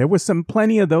about. And there was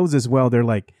plenty of those as well. They're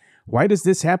like, why does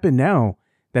this happen now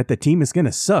that the team is going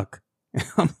to suck?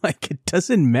 I'm like, it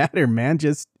doesn't matter, man.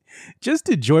 Just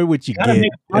enjoy what you get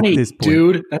money, at this point.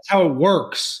 Dude. That's how it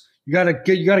works. You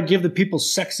gotta give the people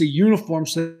sexy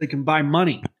uniforms so they can buy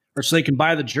money, or so they can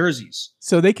buy the jerseys.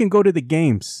 So they can go to the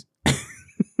games.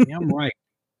 Yeah, I'm right.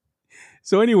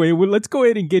 So anyway, let's go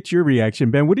ahead and get your reaction,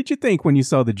 Ben. What did you think when you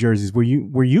saw the jerseys? Were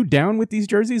you down with these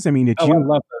jerseys? I mean, I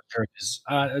love those jerseys.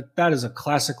 That is a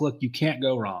classic look. You can't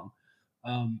go wrong.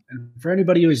 And for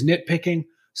anybody who is nitpicking,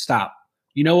 stop.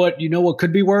 You know what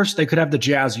could be worse? They could have the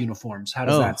Jazz uniforms. How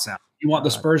does that sound? You want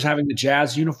the Spurs having the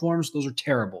Jazz uniforms? Those are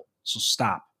terrible. So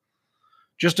stop.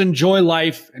 Just enjoy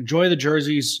life. Enjoy the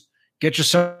jerseys. Get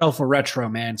yourself a retro,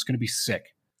 man. It's going to be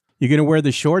sick. You're going to wear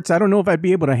the shorts? I don't know if I'd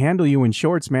be able to handle you in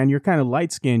shorts, man. You're kind of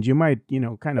light-skinned. You might,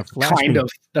 kind of flash Kind of.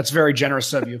 That's very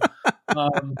generous of you.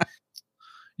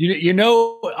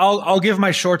 I'll give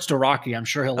my shorts to Rocky. I'm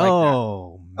sure he'll like that.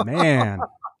 Oh, man.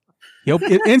 He'll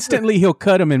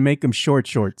cut them and make them short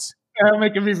shorts. I'll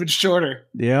make them even shorter.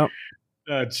 Yep.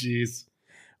 Oh, jeez.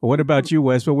 What about you,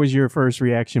 Wes? What was your first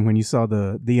reaction when you saw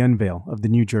the unveil of the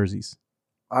new jerseys?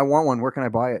 I want one. Where can I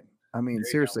buy it? I mean,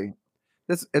 seriously.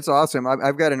 It's awesome.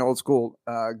 I've got an old school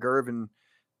Gervin.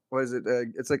 What is it?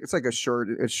 It's like a shirt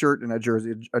and a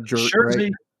jersey, a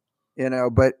jersey,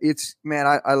 right? But it's, man,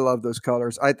 I love those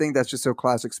colors. I think that's just so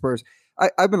classic Spurs.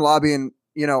 I've been lobbying,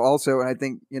 also, and I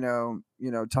think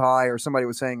Ty or somebody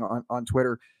was saying on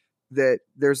Twitter that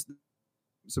there's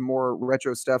some more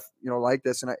retro stuff, like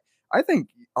this, and I think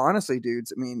honestly,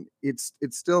 dudes, I mean, it's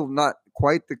still not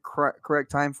quite the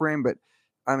correct time frame, but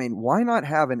I mean, why not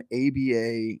have an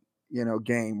ABA,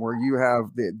 game where you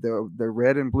have the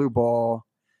red and blue ball?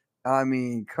 I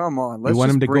mean, come on. Let's you want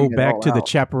just him to bring go it back all to the out.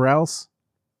 Chaparrals?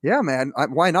 Yeah, man.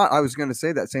 Why not? I was going to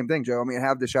say that same thing, Joe. I mean,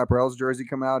 have the Chaparrals jersey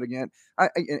come out again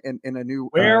in a new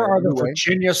Where are the new way.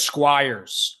 Virginia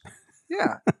Squires?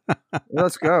 Yeah,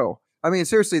 let's go. I mean,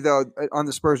 seriously though, on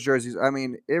the Spurs jerseys, I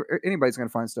mean, anybody's going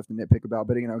to find stuff to nitpick about.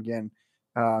 But again,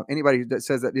 anybody that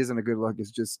says that isn't a good look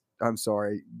is just, I'm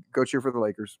sorry. Go cheer for the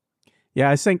Lakers. Yeah,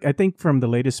 I think from the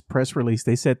latest press release,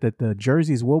 they said that the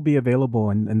jerseys will be available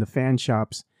in the fan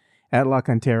shops at La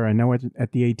Cantera. I know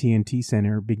at the AT&T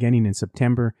Center beginning in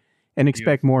September, and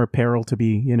expect more apparel to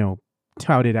be,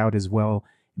 touted out as well.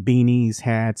 Beanies,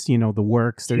 hats, the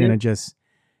works. They're going to just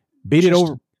beat it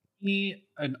over.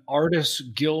 An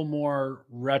Artist Gilmore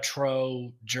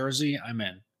retro jersey, I'm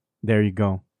in. There you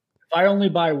go. If I only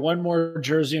buy one more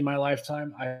jersey in my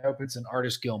lifetime, I hope it's an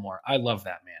Artist Gilmore. I love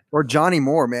that man. Or Johnny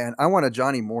Moore, man. I want a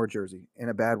Johnny Moore jersey in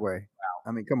a bad way. Wow.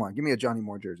 I mean, come on. Give me a Johnny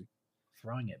Moore jersey.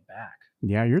 Throwing it back.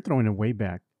 Yeah, you're throwing it way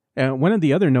back. One of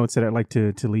the other notes that I'd like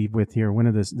to leave with here, one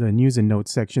of the news and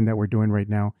notes section that we're doing right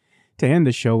now to end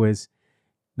the show is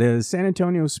the San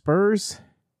Antonio Spurs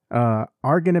are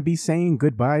going to be saying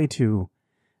goodbye to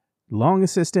long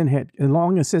assistant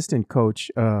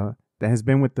coach that has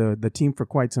been with the team for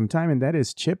quite some time, and that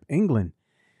is Chip England.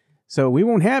 So we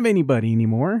won't have anybody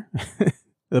anymore.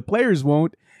 The players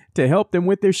won't, to help them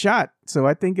with their shot. So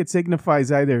I think it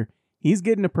signifies either he's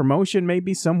getting a promotion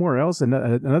maybe somewhere else,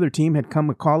 another team had come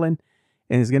a calling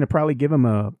and is going to probably give him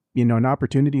an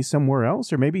opportunity somewhere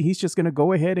else, or maybe he's just going to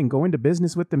go ahead and go into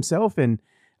business with himself and,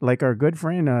 like our good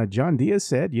friend John Diaz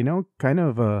said, kind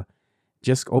of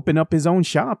just open up his own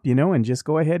shop, and just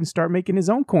go ahead and start making his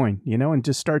own coin, and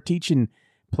just start teaching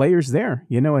players there,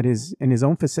 in his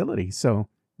own facility. So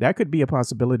that could be a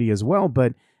possibility as well.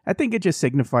 But I think it just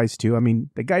signifies too. I mean,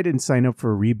 the guy didn't sign up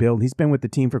for a rebuild. He's been with the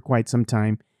team for quite some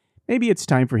time. Maybe it's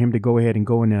time for him to go ahead and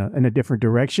go in a different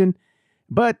direction.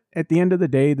 But at the end of the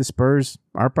day, the Spurs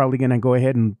are probably going to go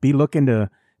ahead and be looking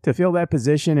to fill that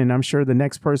position. And I'm sure the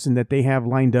next person that they have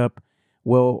lined up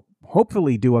will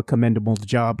hopefully do a commendable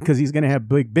job, because he's going to have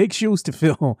big shoes to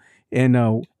fill in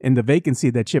the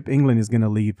vacancy that Chip England is going to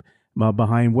leave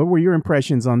behind. What were your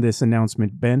impressions on this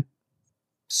announcement, Ben?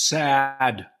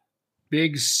 Sad.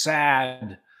 Big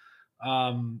sad.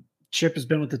 Chip has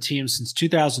been with the team since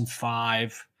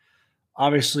 2005.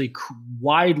 Obviously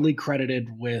widely credited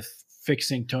with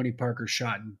fixing Tony Parker's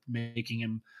shot and making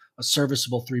him a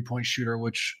serviceable three-point shooter,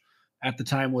 which at the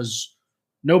time was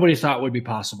nobody thought would be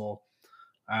possible.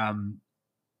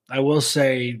 I will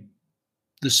say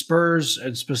the Spurs,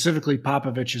 and specifically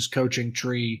Popovich's coaching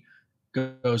tree,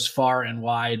 goes far and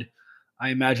wide. I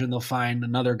imagine they'll find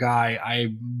another guy.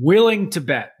 I'm willing to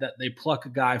bet that they pluck a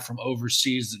guy from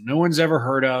overseas that no one's ever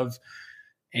heard of,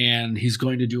 and he's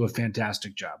going to do a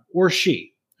fantastic job. Or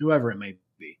she, whoever it may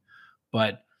be.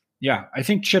 But yeah, I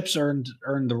think Chip's earned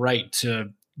the right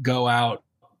to go out,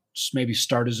 just maybe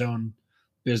start his own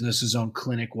business, his own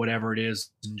clinic, whatever it is,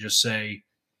 and just say,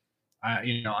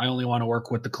 I only want to work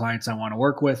with the clients I want to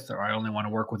work with, or I only want to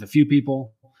work with a few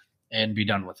people, and be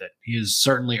done with it. He has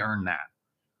certainly earned that.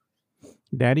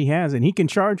 That he has, and he can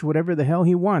charge whatever the hell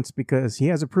he wants because he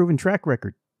has a proven track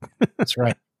record. That's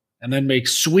right. And then make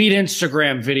sweet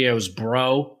Instagram videos,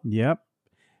 bro. Yep.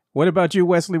 What about you,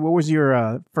 Wesley? What was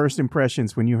your first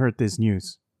impressions when you heard this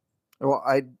news? Well,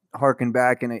 I harken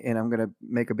back, and I'm going to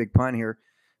make a big pun here,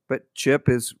 but Chip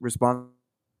is responsible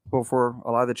for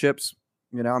a lot of the chips.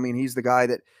 I mean, he's the guy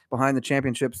that behind the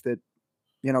championships that,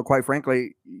 quite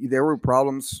frankly, there were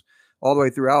problems all the way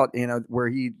throughout, where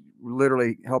he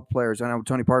literally helped players. I know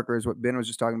Tony Parker is what Ben was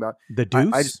just talking about. The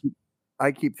deuce?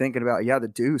 I keep thinking about, the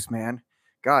deuce, man.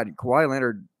 God, Kawhi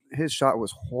Leonard, his shot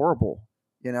was horrible.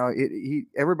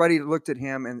 Everybody looked at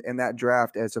him in that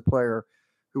draft as a player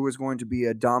who was going to be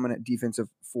a dominant defensive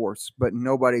force, but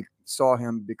nobody saw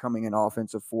him becoming an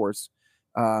offensive force.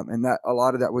 And that a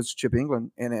lot of that was Chip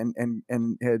England, and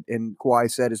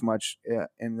Kawhi said as much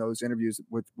in those interviews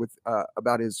with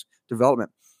about his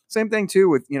development. Same thing too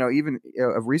with even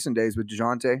of recent days with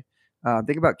DeJounte.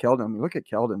 Think about Keldon. I mean, look at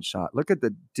Keldon's shot. Look at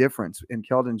the difference in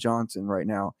Keldon Johnson right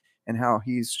now and how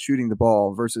he's shooting the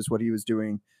ball versus what he was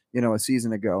doing a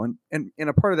season ago. And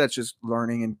a part of that's just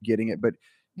learning and getting it. But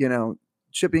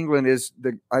Chip England is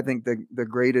I think the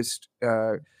greatest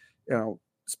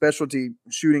specialty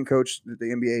shooting coach that the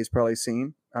NBA has probably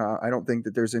seen. I don't think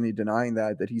that there's any denying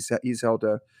that he's held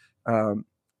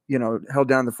held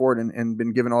down the fort and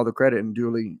been given all the credit, and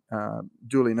duly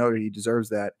noted he deserves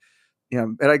that.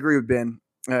 And I agree with Ben.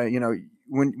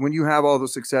 When you have all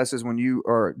those successes, when you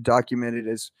are documented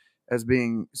as as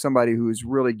being somebody who is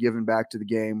really given back to the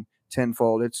game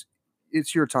tenfold.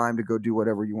 It's your time to go do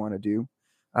whatever you want to do.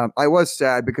 I was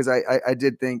sad because I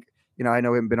did think, I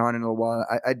know he hadn't been on in a while.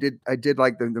 I did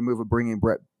like the move of bringing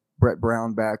Brett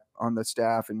Brown back on the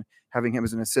staff and having him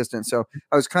as an assistant. So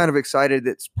I was kind of excited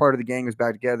that part of the gang was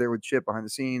back together with Chip behind the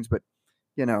scenes. But,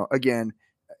 again,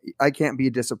 I can't be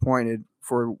disappointed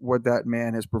for what that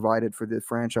man has provided for the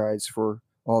franchise for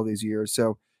all these years.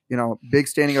 So, big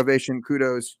standing ovation.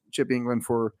 Kudos, Chip England,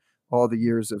 for all the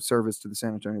years of service to the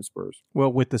San Antonio Spurs.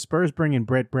 Well, with the Spurs bringing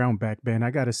Brett Brown back, Ben,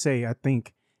 I got to say, I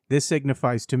think this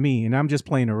signifies to me, and I'm just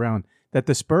playing around, that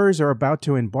the Spurs are about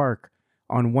to embark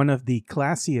on one of the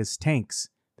classiest tanks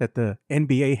that the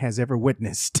NBA has ever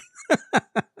witnessed.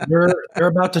 They're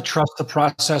about to trust the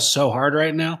process so hard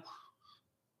right now.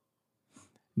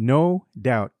 No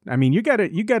doubt. I mean, you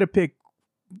gotta pick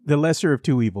the lesser of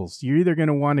two evils. You're either going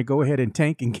to want to go ahead and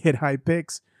tank and get high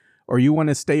picks, or you want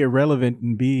to stay irrelevant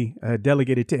and be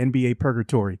delegated to NBA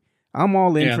purgatory. I'm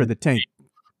all in for the tank.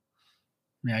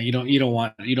 Yeah, you don't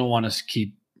want to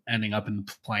keep ending up in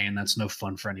the play, and that's no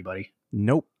fun for anybody.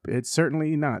 Nope, it's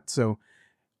certainly not. So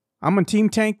I'm on team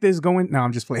tank this going. No,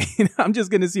 I'm just playing. I'm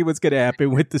just going to see what's going to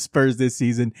happen with the Spurs this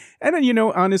season. And then,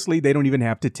 honestly, they don't even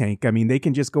have to tank. I mean, they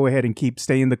can just go ahead and keep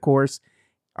staying the course.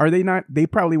 Are they not? They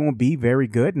probably won't be very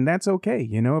good, and that's okay.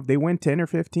 If they win 10 or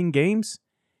 15 games,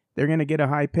 they're going to get a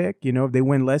high pick. If they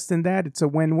win less than that, it's a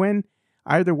win-win.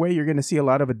 Either way, you're going to see a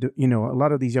lot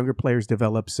of these younger players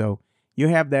develop. So you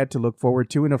have that to look forward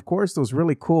to. And of course, those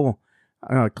really cool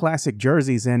classic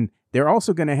jerseys. And they're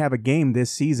also going to have a game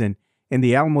this season in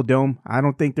the Alamo Dome. I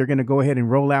don't think they're going to go ahead and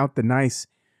roll out the nice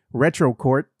retro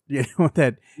court,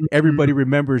 that everybody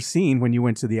remembers seeing when you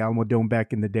went to the Alamo Dome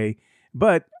back in the day.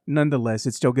 But nonetheless,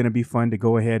 it's still going to be fun to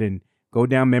go ahead and go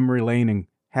down memory lane and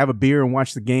have a beer and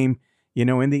watch the game,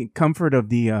 in the comfort of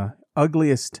the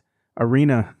ugliest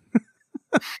arena.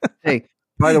 Hey,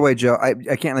 by the way, Joe,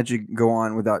 I can't let you go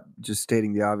on without just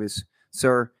stating the obvious.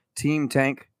 Sir, Team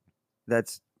Tank,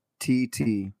 that's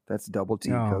TT. That's double T,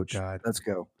 Coach. God. Let's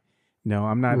go. No,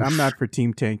 I'm not. I'm not for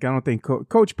Team Tank. I don't think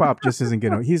Coach Pop just isn't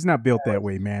going to. He's not built that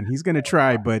way, man. He's going to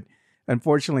try, but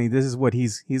unfortunately, this is what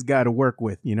he's got to work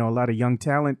with. A lot of young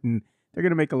talent, and they're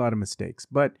going to make a lot of mistakes.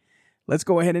 But let's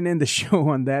go ahead and end the show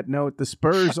on that note. The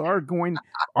Spurs are in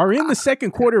the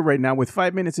second quarter right now with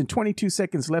 5 minutes and 22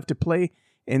 seconds left to play,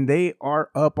 and they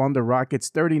are up on the Rockets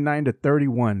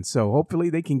 39-31. So hopefully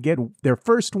they can get their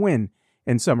first win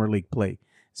in Summer League play.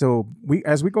 So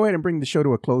as we go ahead and bring the show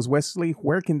to a close, Wesley,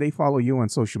 where can they follow you on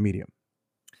social media?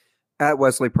 At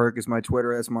Wesley Perk is my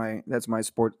Twitter. That's my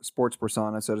sports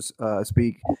persona, so to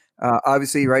speak.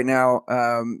 Obviously, right now,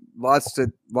 lots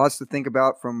to think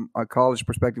about from a college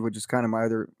perspective, which is kind of my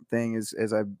other thing,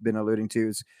 as I've been alluding to,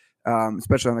 is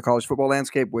especially on the college football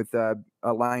landscape with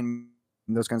alignment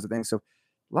and those kinds of things. So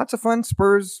lots of fun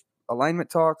Spurs alignment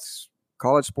talks,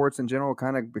 college sports in general,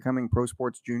 kind of becoming pro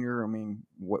sports junior. I mean,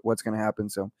 what's going to happen?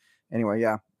 So anyway,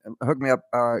 yeah, look me up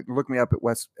at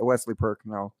Wesley Perk,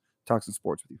 and I'll talk some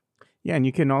sports with you. Yeah, and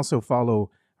you can also follow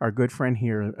our good friend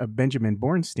here, Benjamin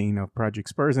Bornstein of Project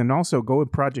Spurs, and also go to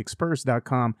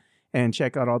projectspurs.com and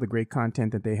check out all the great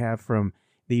content that they have from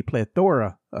the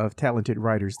plethora of talented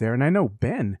writers there. And I know,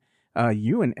 Ben,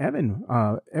 you and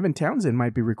Evan Townsend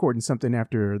might be recording something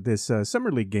after this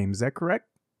Summer League game. Is that correct?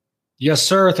 Yes,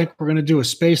 sir. I think we're going to do a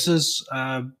Spaces,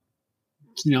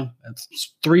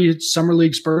 3 Summer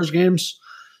League Spurs games.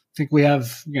 I think we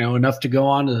have, enough to go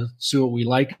on to see what we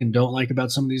like and don't like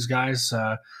about some of these guys.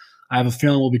 I have a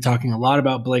feeling we'll be talking a lot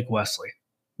about Blake Wesley.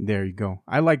 There you go.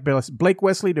 I like Blake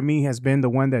Wesley. To me, has been the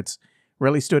one that's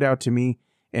really stood out to me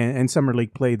in Summer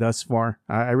League play thus far.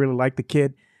 I really like the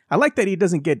kid. I like that he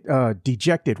doesn't get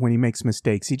dejected when he makes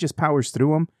mistakes. He just powers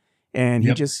through them, and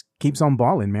he just keeps on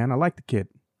balling, man. I like the kid.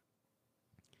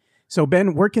 So,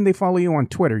 Ben, where can they follow you on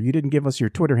Twitter? You didn't give us your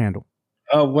Twitter handle.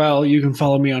 Well, you can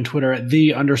follow me on Twitter at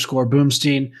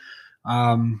 _Boomstein.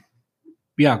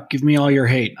 Give me all your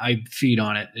hate. I feed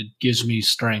on it. It gives me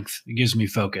strength. It gives me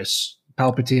focus.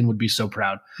 Palpatine would be so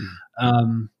proud.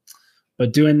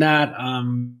 But doing that,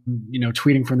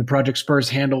 tweeting from the Project Spurs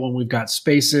handle when we've got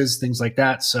Spaces, things like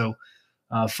that. So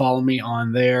follow me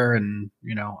on there, and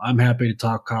I'm happy to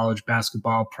talk college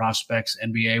basketball, prospects,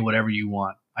 NBA, whatever you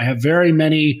want. I have very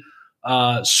many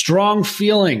strong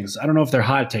feelings. I don't know if they're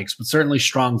hot takes, but certainly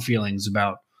strong feelings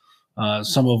about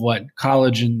some of what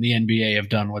college and the NBA have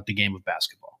done with the game of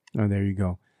basketball. Oh, there you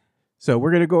go. So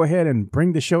we're going to go ahead and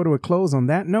bring the show to a close on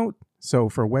that note. So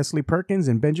for Wesley Perkins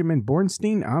and Benjamin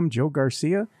Bornstein, I'm Joe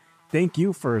Garcia. Thank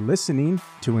you for listening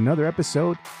to another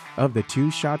episode of the Two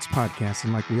Shots Podcast.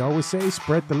 And like we always say,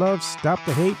 spread the love, stop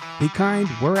the hate, be kind.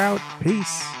 We're out.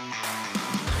 Peace.